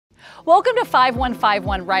Welcome to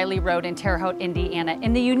 5151 Riley Road in Terre Haute, Indiana,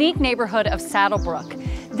 in the unique neighborhood of Saddlebrook.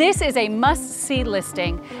 This is a must-see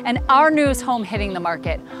listing and our newest home hitting the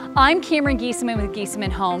market. I'm Cameron Geesaman with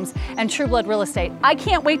Geesaman Homes and True Blood Real Estate. I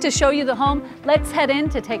can't wait to show you the home. Let's head in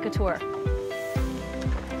to take a tour.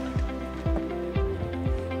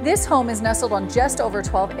 This home is nestled on just over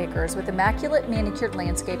 12 acres with immaculate manicured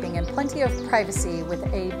landscaping and plenty of privacy with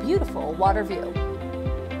a beautiful water view.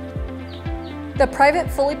 The private,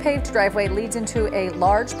 fully paved driveway leads into a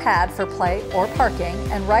large pad for play or parking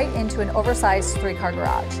and right into an oversized 3-car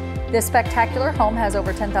garage. This spectacular home has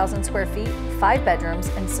over 10,000 square feet, 5 bedrooms,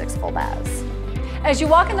 and 6 full baths. As you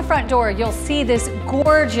walk in the front door, you'll see this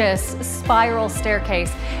gorgeous spiral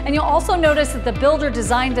staircase, and you'll also notice that the builder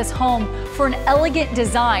designed this home for an elegant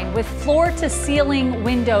design with floor-to-ceiling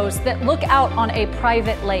windows that look out on a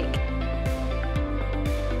private lake.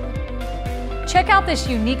 Check out this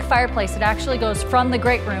unique fireplace that actually goes from the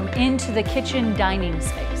great room into the kitchen dining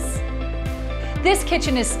space. This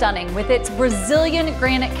kitchen is stunning with its Brazilian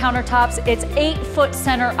granite countertops, its 8-foot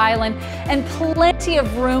center island, and plenty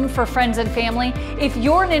of room for friends and family. If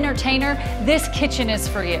you're an entertainer, this kitchen is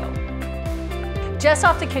for you. Just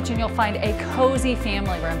off the kitchen, you'll find a cozy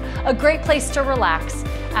family room, a great place to relax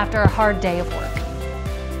after a hard day of work.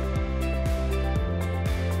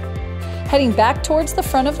 Heading back towards the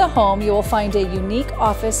front of the home, you will find a unique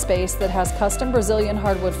office space that has custom Brazilian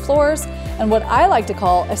hardwood floors and what I like to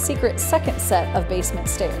call a secret second set of basement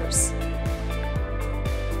stairs.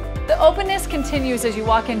 The openness continues as you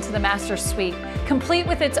walk into the master suite, complete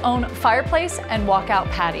with its own fireplace and walkout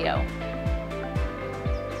patio.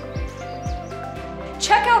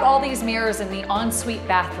 Check out all these mirrors in the ensuite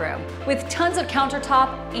bathroom with tons of countertop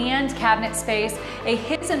and cabinet space, a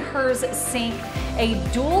his and hers sink, a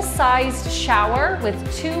dual-sized shower with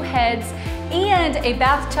 2 heads, and a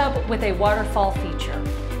bathtub with a waterfall feature.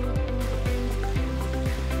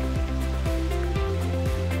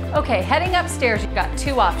 Okay, heading upstairs, you've got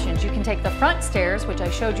 2 options. You can take the front stairs, which I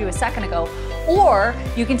showed you a second ago, or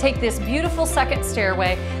you can take this beautiful second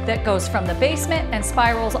stairway that goes from the basement and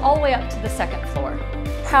spirals all the way up to the 2nd floor.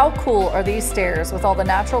 How cool are these stairs with all the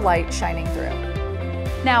natural light shining through?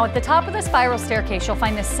 Now, at the top of the spiral staircase, you'll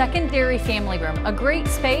find the secondary family room, a great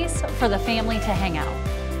space for the family to hang out.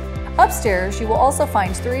 Upstairs, you will also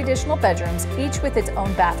find 3 additional bedrooms, each with its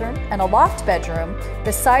own bathroom, and a loft bedroom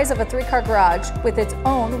the size of a 3-car garage with its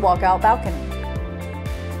own walkout balcony.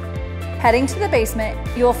 Heading to the basement,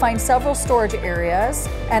 you will find several storage areas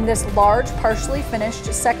and this large, partially finished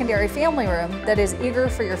secondary family room that is eager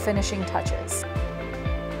for your finishing touches.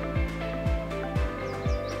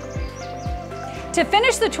 To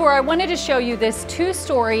finish the tour, I wanted to show you this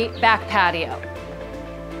 2-story back patio.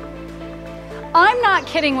 I'm not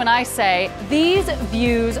kidding when I say these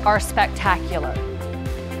views are spectacular.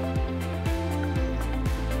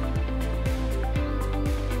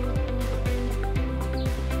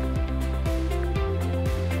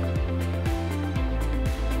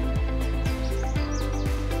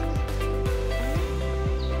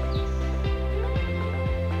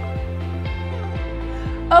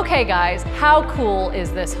 Okay guys, how cool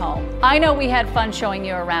is this home? I know we had fun showing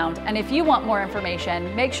you around, and if you want more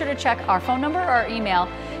information, make sure to check our phone number or email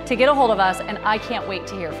to get a hold of us, and I can't wait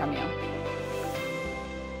to hear from you.